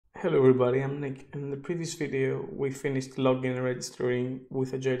Hello everybody, I'm Nick. In the previous video, we finished logging and registering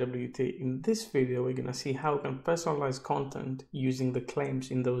with a JWT. In this video, we're gonna see how we can personalize content using the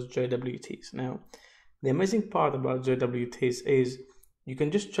claims in those JWTs. Now, the amazing part about JWTs is you can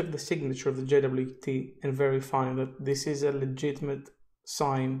just check the signature of the JWT and verify that this is a legitimate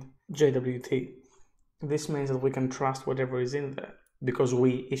signed JWT. This means that we can trust whatever is in there because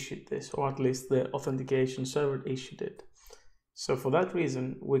we issued this, or at least the authentication server issued it. So for that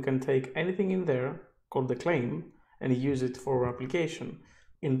reason, we can take anything in there called the claim and use it for our application.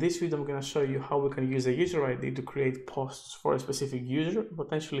 In this video, I'm going to show you how we can use a user ID to create posts for a specific user,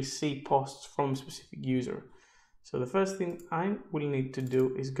 potentially see posts from a specific user. So the first thing I will need to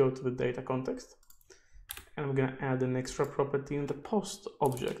do is go to the data context, and I'm going to add an extra property in the post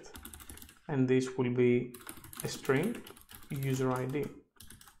object. And this will be a string user ID.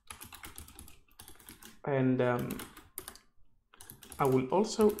 And I will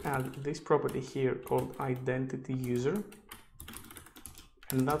also add this property here called identity user,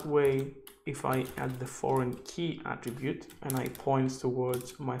 and that way if I add the foreign key attribute and I point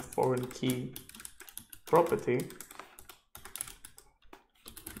towards my foreign key property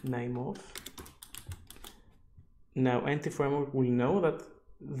name of, now Entity Framework will know that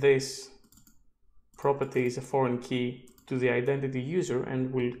this property is a foreign key to the identity user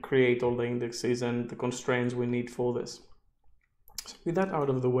and will create all the indexes and the constraints we need for this. So with that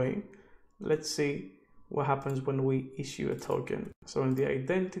out of the way, let's see what happens when we issue a token. So in the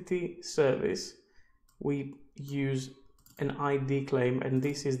identity service, we use an ID claim, and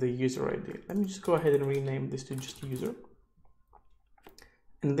this is the user ID. Let me just go ahead and rename this to just user.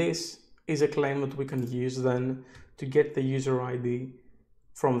 And this is a claim that we can use then to get the user ID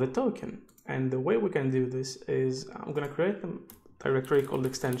from the token. And the way we can do this is I'm going to create a directory called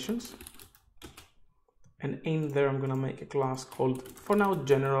extensions. And in there, I'm going to make a class called, for now,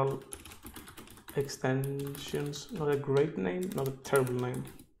 general extensions. Not a great name, not a terrible name.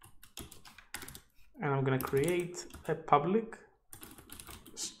 And I'm going to create a public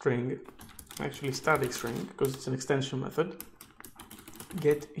string, actually static string, because it's an extension method,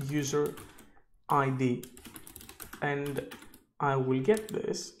 get user ID. And I will get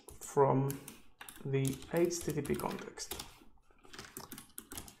this from the HTTP context.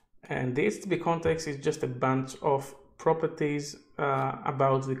 And the HTTP context is just a bunch of properties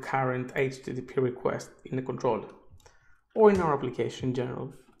about the current HTTP request in the controller or in our application in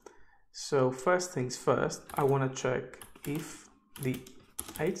general. So first things first, I want to check if the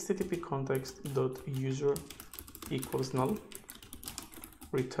HTTP context.user equals null,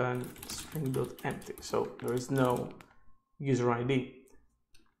 return string.empty. So there is no user ID.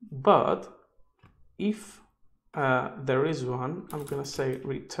 But if there is one, I'm going to say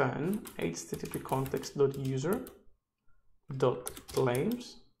return http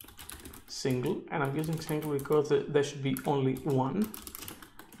context.user.claims single, and I'm using single because there should be only one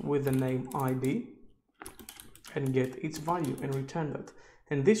with the name ID, and get its value and return that.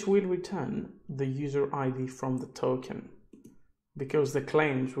 And this will return the user ID from the token because the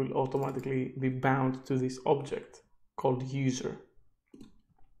claims will automatically be bound to this object called user.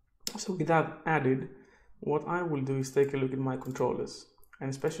 So with that added, what I will do is take a look at my controllers,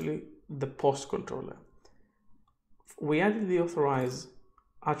 and especially the post controller. We added the authorize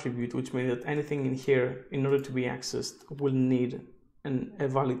attribute, which means that anything in here, in order to be accessed, will need a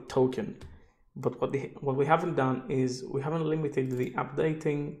valid token. But what we haven't done is we haven't limited the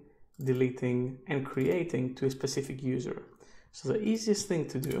updating, deleting, and creating to a specific user. So the easiest thing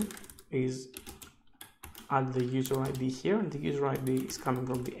to do is add the user ID here, and the user ID is coming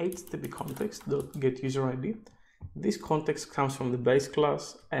from the HTTP context.getUserID. This context comes from the base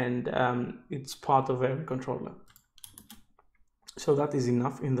class, and it's part of every controller. So that is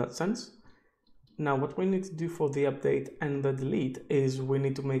enough in that sense. Now what we need to do for the update and the delete is we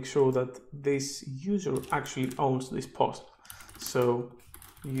need to make sure that this user actually owns this post. So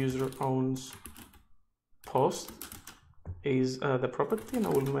user owns post is the property, and I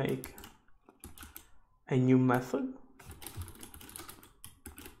will make a new method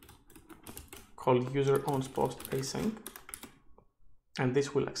called user owns post async, and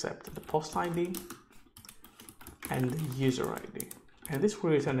this will accept the post ID and the user ID, and this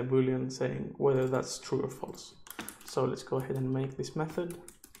will return a boolean saying whether that's true or false. So let's go ahead and make this method.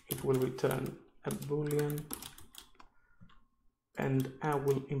 It will return a boolean, and I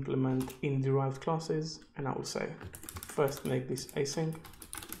will implement in derived classes, and I will say first make this async.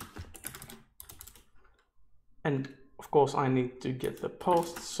 And of course I need to get the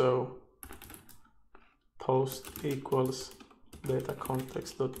post, so post equals data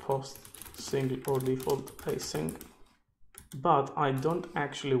context.post single or default async, but I don't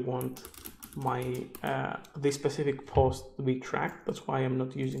actually want my this specific post to be tracked. That's why I'm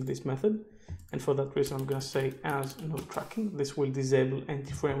not using this method. And for that reason, I'm going to say as no tracking. This will disable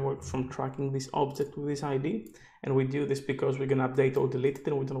anti-framework from tracking this object with this ID. And we do this because we're going to update or delete it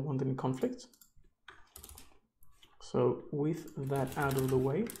and we don't want any conflicts. So with that out of the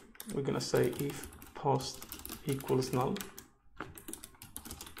way, we're going to say if post equals null,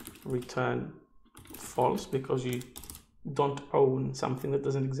 return false because you don't own something that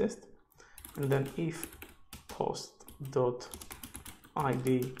doesn't exist. And then if post dot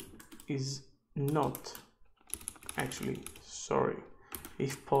ID is not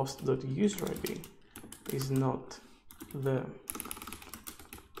if post dot user ID is not the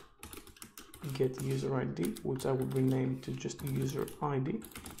get user ID, which I would rename to just user ID,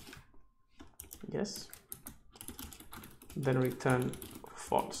 yes, then return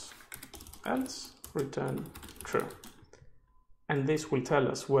false, else return true. And this will tell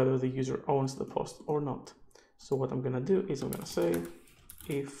us whether the user owns the post or not. So what I'm going to do is I'm going to say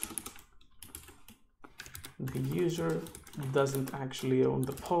if the user doesn't actually own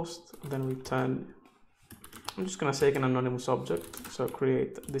the post, then return, I'm just going to say an anonymous object. So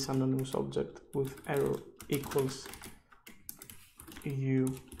create this anonymous object with error equals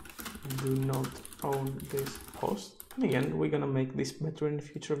you do not own this post. And again, we're going to make this better in the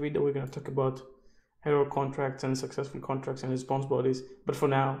future video. We're going to talk about error contracts and successful contracts and response bodies. But for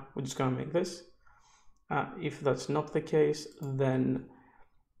now, we're just going to make this. If that's not the case, then,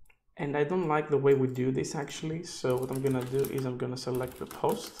 and I don't like the way we do this actually. So what I'm going to do is I'm going to select the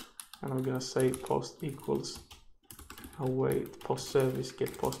post and I'm going to say post equals await post service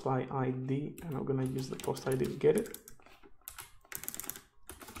get post by ID. And I'm going to use the post ID to get it.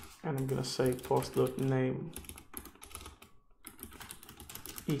 And I'm going to say post.name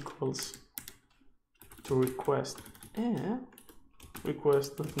equals to request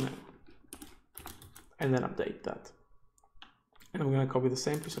request.name, and then update that. And I'm going to copy the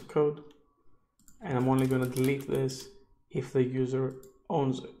same piece of code, and I'm only going to delete this if the user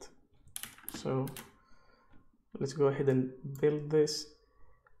owns it. So let's go ahead and build this.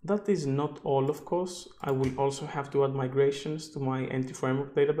 That is not all, of course. I will also have to add migrations to my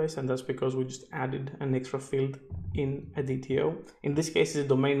anti-framework database, and that's because we just added an extra field in a DTO. In this case, it's a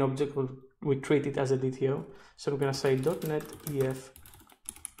domain object. We treat it as a DTO. So I'm going to say .NET EF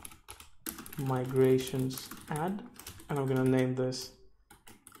migrations add, and I'm going to name this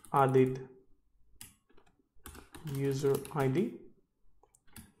added user ID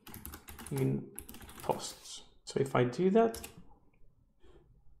in posts. So if I do that,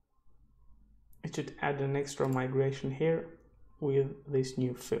 it should add an extra migration here with this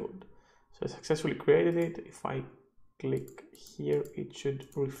new field. So I successfully created it. If I click here, it should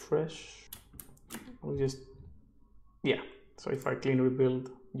refresh. I'll just, yeah. So if I clean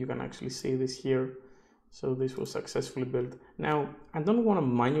rebuild, you can actually see this here. So this was successfully built. Now, I don't want to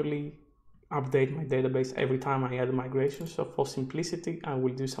manually update my database every time I add a migration. So for simplicity, I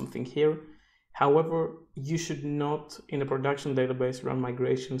will do something here. However, you should not, in a production database, run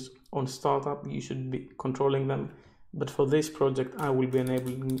migrations on startup. You should be controlling them. But for this project, I will be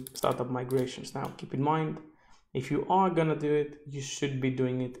enabling startup migrations. Now, keep in mind, if you are going to do it, you should be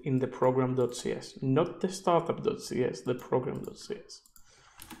doing it in the program.cs, not the startup.cs, the program.cs.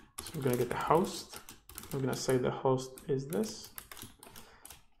 So I'm going to get a host. I'm going to say the host is this.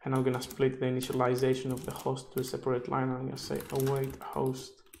 And I'm going to split the initialization of the host to a separate line. I'm going to say await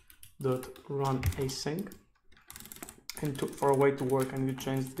host dot run async, and for a way to work I need to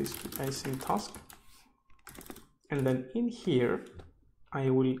change this to async task, and then in here I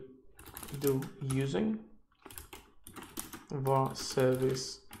will do using var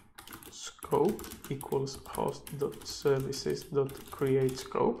service scope equals host dot services dot create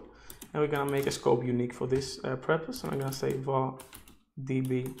scope, and we're gonna make a scope unique for this purpose. And I'm gonna say var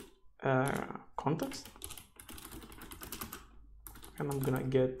db context, and I'm gonna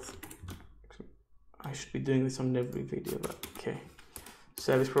get, I should be doing this on every video, but okay.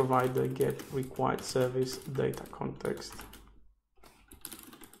 Service provider get required service data context.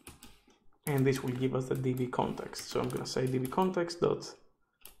 And this will give us the DB context. So I'm going to say DB context dot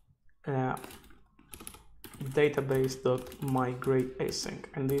database dot migrate async.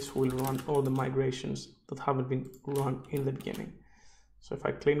 And this will run all the migrations that haven't been run in the beginning. So if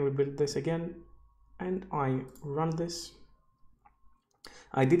I clean rebuild this again and I run this,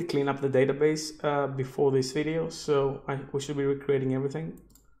 I did clean up the database before this video, so we should be recreating everything.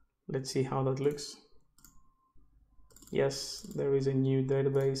 Let's see how that looks. Yes, there is a new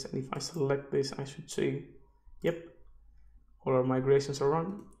database, and if I select this, I should see, yep, all our migrations are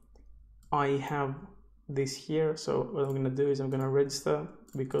run. I have this here. So what I'm going to do is I'm going to register,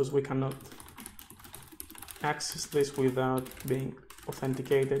 because we cannot access this without being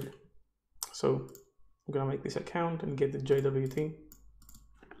authenticated. So I'm going to make this account and get the JWT.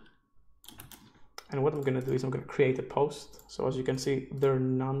 And what I'm going to do is I'm going to create a post. So as you can see, there are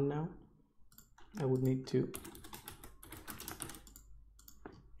none now. I would need to,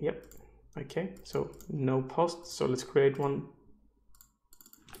 yep, okay, so no post. So let's create one.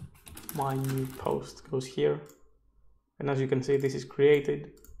 My new post goes here. And as you can see, this is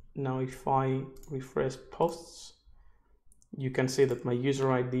created. Now if I refresh posts, you can see that my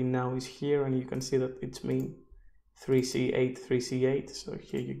user ID now is here, and you can see that it's me, 3C8, 3C8. So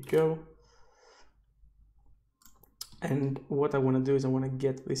here you go. And what I want to do is I want to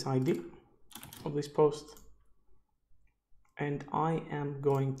get this ID of this post, and I am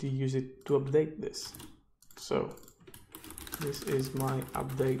going to use it to update this. So this is my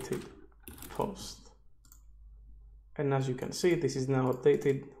updated post, and as you can see, this is now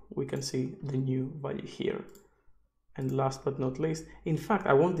updated. We can see the new value here. And last but not least, in fact,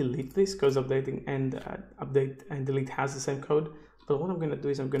 I won't delete this because updating and update and delete has the same code. But what I'm going to do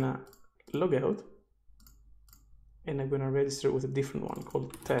is I'm going to log out, and I'm going to register with a different one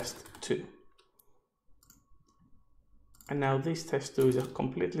called test2. And now this test2 is a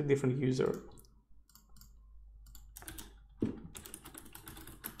completely different user.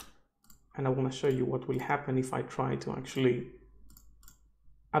 And I want to show you what will happen if I try to actually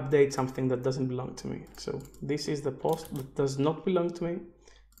update something that doesn't belong to me. So this is the post that does not belong to me.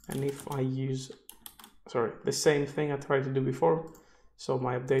 And if I use, the same thing I tried to do before. So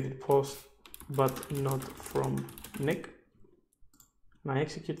my updated post, but not from Nick. And I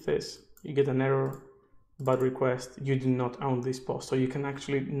execute this, you get an error, bad request, you do not own this post. So you can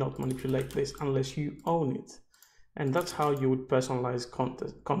actually not manipulate this unless you own it. And that's how you would personalize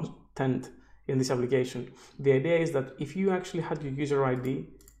content in this application. The idea is that if you actually had your user ID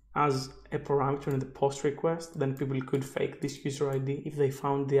as a parameter in the post request, then people could fake this user ID if they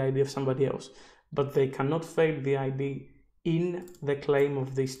found the ID of somebody else. But they cannot fake the ID in the claim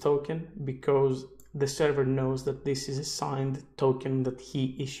of this token, because the server knows that this is a signed token that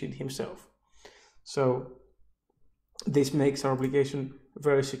he issued himself. So this makes our application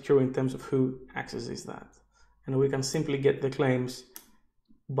very secure in terms of who accesses that. And we can simply get the claims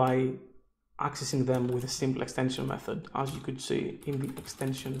by accessing them with a simple extension method, as you could see in the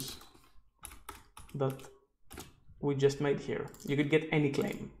extensions that we just made here. You could get any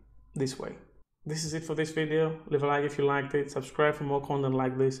claim this way. This is it for this video. Leave a like if you liked it, subscribe for more content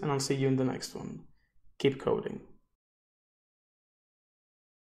like this, and I'll see you in the next one. Keep coding.